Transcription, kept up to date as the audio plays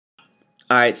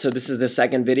Alright, so this is the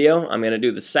second video. I'm going to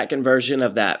do the second version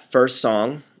of that first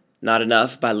song, Not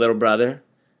Enough by Little Brother.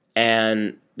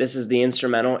 And this is the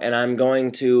instrumental, and I'm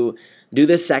going to do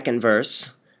the second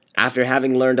verse after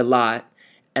having learned a lot,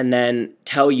 and then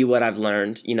tell you what I've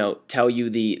learned, tell you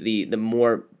the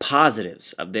more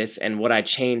positives of this and what I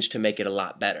changed to make it a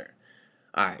lot better.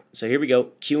 Alright, so here we go.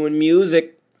 Cueing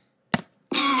music.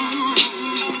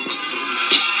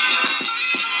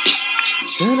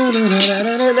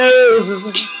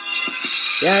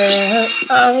 Yeah,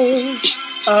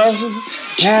 oh,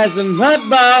 as a mud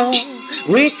ball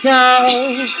we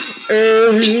call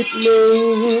earth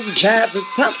moves, past the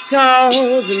tough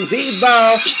calls, and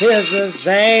Z-ball is the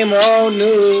same old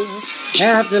news.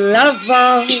 After love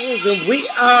falls, and we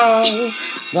all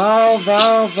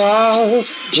fall,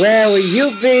 where will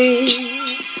you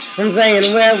be? I'm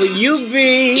saying, where will you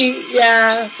be?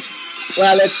 Yeah.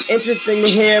 Well, it's interesting to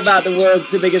hear about the world's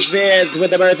two biggest fears,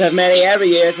 with the birth of many every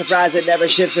year, surprise that never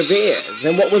shifts or veers.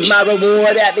 And what was my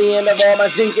reward at the end of all my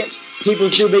seeking?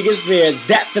 People's two biggest fears,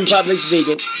 death and public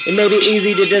speaking. It may be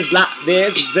easy to just lock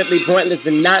this, it's simply pointless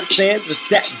and nonsense, but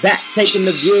step back, taking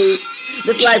the view.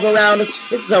 This life around us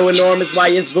is so enormous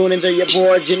while you're spooning through your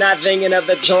boards. You're not thinking of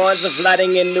the torrents of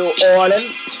flooding in New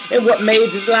Orleans and what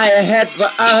majors lie ahead for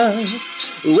us.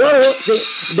 Whoa, see,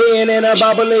 being in a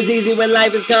bubble is easy when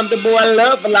life is comfortable. I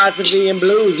love philosophy and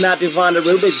blues, not too fond of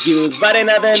Rubik's Cubes. But in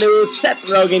other news, Seth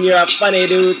Rogen, you're a funny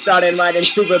dude, starting writing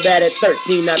Superbad at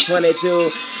 13, not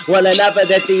 22. Well, enough of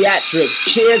the theatrics.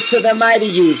 Cheers to the mighty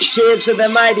youth. Cheers to the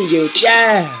mighty youth.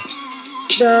 Yeah.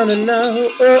 Don't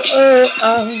know. Oh.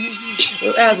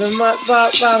 As a mud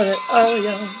ball bombing it. Oh,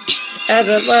 yo. As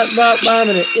a mud ball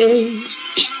bombing it.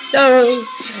 Oh.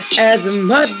 As a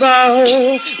mud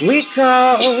ball we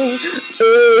call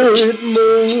earth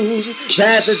moves.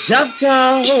 That's a tough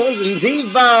calls, and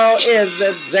Z-ball is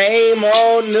the same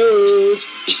old news.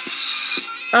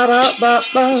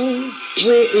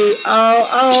 We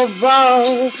all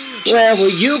fall. Where will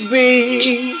you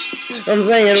be? I'm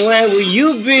saying, where will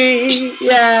you be?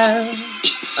 Yeah.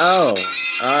 Oh,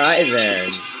 alright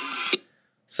then.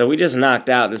 So we just knocked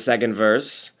out the second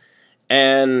verse.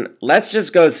 And let's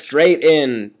just go straight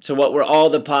in to what were all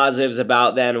the positives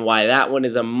about then, why that one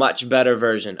is a much better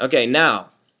version. Okay, now,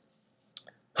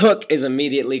 hook is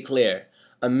immediately clear.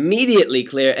 Immediately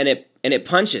clear, and it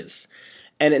punches.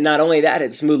 And not only that,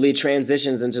 it smoothly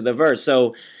transitions into the verse.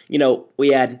 So, we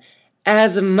had,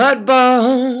 as a mud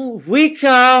ball we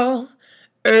call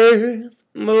earth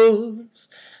moves.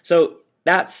 So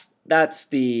that's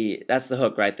the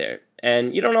hook right there.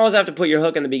 And you don't always have to put your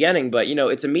hook in the beginning, but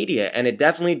it's immediate, and it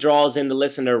definitely draws in the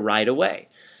listener right away.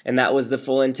 And that was the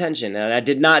full intention. And I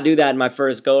did not do that in my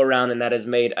first go around, and that has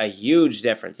made a huge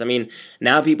difference. I mean,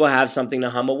 now people have something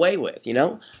to hum away with,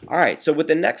 All right, so with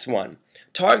the next one,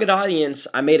 target audience,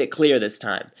 I made it clear this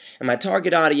time. And my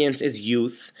target audience is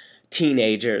youth,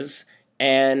 teenagers,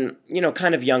 and,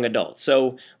 kind of young adults.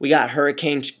 So we got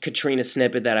Hurricane Katrina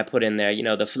snippet that I put in there,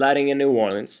 the flooding in New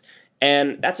Orleans.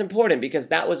 And that's important because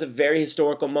that was a very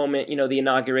historical moment, the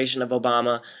inauguration of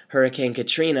Obama, Hurricane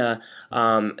Katrina.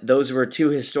 Those were two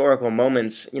historical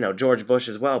moments, George Bush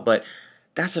as well. But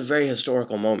that's a very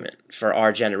historical moment for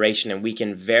our generation, and we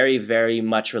can very, very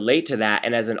much relate to that.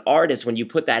 And as an artist, when you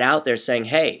put that out there saying,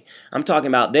 hey, I'm talking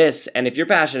about this, and if you're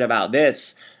passionate about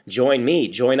this, join me,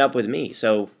 join up with me.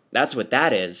 So that's what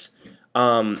that is.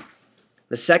 The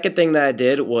second thing that I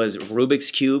did was Rubik's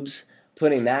Cubes,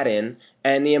 putting that in.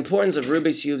 And the importance of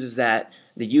Rubik's Cubes is that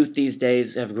the youth these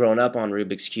days have grown up on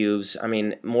Rubik's Cubes. I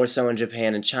mean, more so in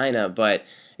Japan and China, but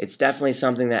it's definitely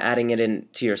something that adding it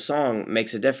into your song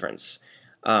makes a difference.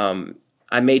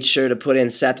 I made sure to put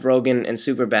in Seth Rogen and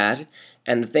Superbad.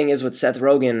 And the thing is with Seth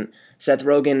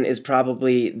Rogen is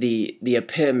probably the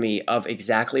epitome of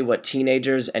exactly what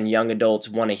teenagers and young adults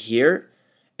want to hear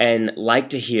and like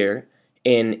to hear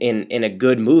in a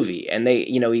good movie. And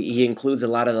he includes a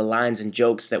lot of the lines and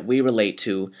jokes that we relate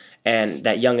to and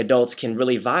that young adults can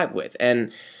really vibe with.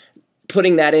 And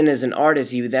putting that in as an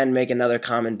artist, you then make another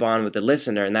common bond with the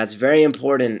listener, and that's very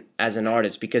important as an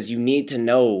artist because you need to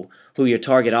know who your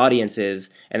target audience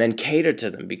is and then cater to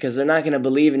them, because they're not going to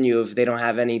believe in you if they don't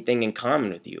have anything in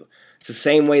common with you. It's the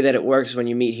same way that it works when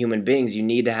you meet human beings. You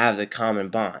need to have the common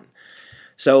bond.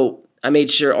 So I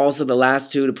made sure also the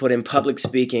last two to put in public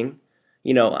speaking.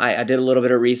 I did a little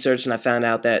bit of research, and I found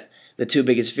out that the two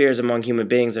biggest fears among human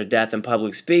beings are death and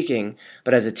public speaking.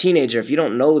 But as a teenager, if you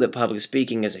don't know that public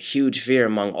speaking is a huge fear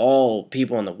among all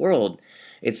people in the world,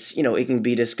 it's, you know, it can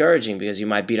be discouraging because you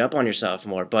might beat up on yourself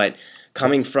more. But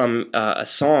coming from a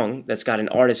song that's got an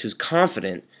artist who's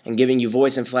confident and giving you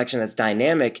voice inflection that's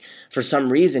dynamic, for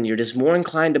some reason you're just more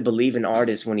inclined to believe an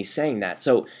artist when he's saying that.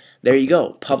 So there you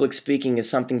go. Public speaking is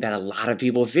something that a lot of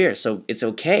people fear. So it's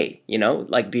okay, you know,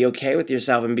 like be okay with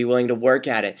yourself and be willing to work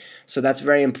at it. So that's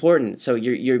very important. So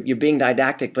you're being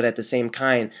didactic, but at the same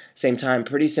time,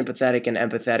 pretty sympathetic and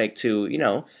empathetic to, you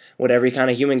know, what every kind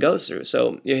of human goes through.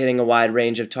 So you're hitting a wide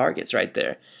range of targets right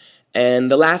there.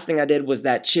 And the last thing I did was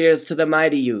that cheers to the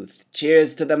mighty youth.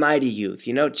 Cheers to the mighty youth.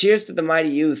 You know, cheers to the mighty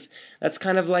youth. That's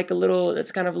kind of like a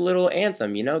little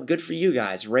anthem, you know. Good for you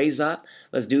guys. Raise up.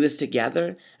 Let's do this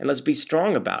together and let's be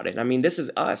strong about it. I mean, this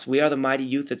is us. We are the mighty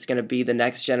youth that's going to be the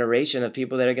next generation of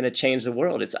people that are going to change the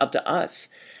world. It's up to us.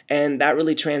 And that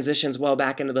really transitions well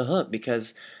back into the hook,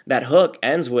 because that hook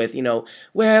ends with, you know,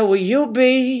 where will you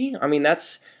be? I mean,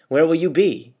 that's where will you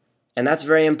be? And that's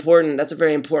very important. That's a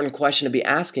very important question to be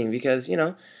asking, because, you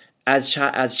know, as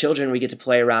children, we get to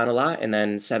play around a lot. And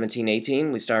then 17,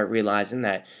 18, we start realizing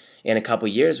that in a couple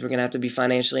years, we're going to have to be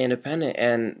financially independent.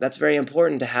 And that's very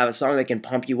important to have a song that can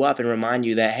pump you up and remind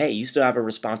you that, hey, you still have a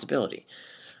responsibility.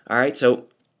 All right, so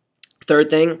third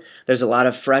thing, there's a lot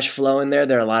of fresh flow in there.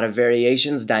 There are a lot of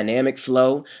variations, dynamic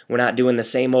flow. We're not doing the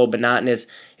same old monotonous.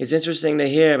 It's interesting to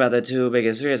hear about the two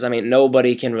biggest fears. I mean,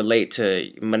 nobody can relate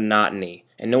to monotony,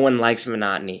 and no one likes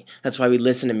monotony. That's why we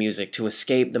listen to music, to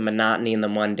escape the monotony and the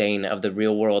mundane of the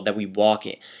real world that we walk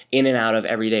in and out of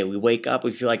every day. We wake up,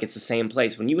 we feel like it's the same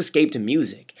place. When you escape to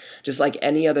music, just like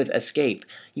any other escape,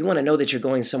 you want to know that you're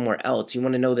going somewhere else. You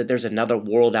want to know that there's another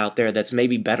world out there that's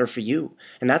maybe better for you.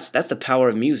 And that's the power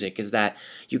of music, is that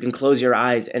you can close your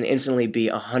eyes and instantly be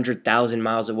 100,000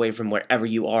 miles away from wherever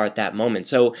you are at that moment.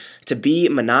 So to be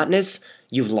monotonous,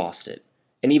 you've lost it.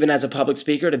 And even as a public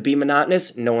speaker, to be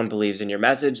monotonous, no one believes in your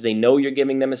message. They know you're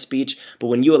giving them a speech, but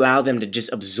when you allow them to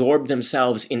just absorb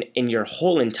themselves in your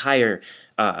whole entire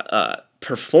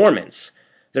performance,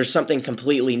 there's something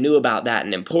completely new about that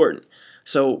and important.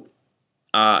 So,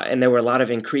 and there were a lot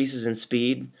of increases in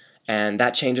speed, and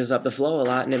that changes up the flow a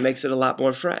lot, and it makes it a lot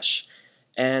more fresh.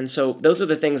 And so those are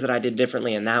the things that I did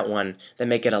differently in that one that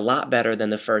make it a lot better than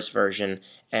the first version,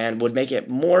 and would make it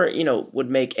more, you know, would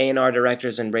make A&R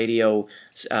directors and radio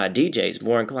DJs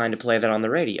more inclined to play that on the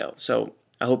radio. So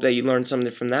I hope that you learned something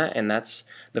from that, and that's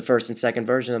the first and second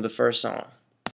version of the first song.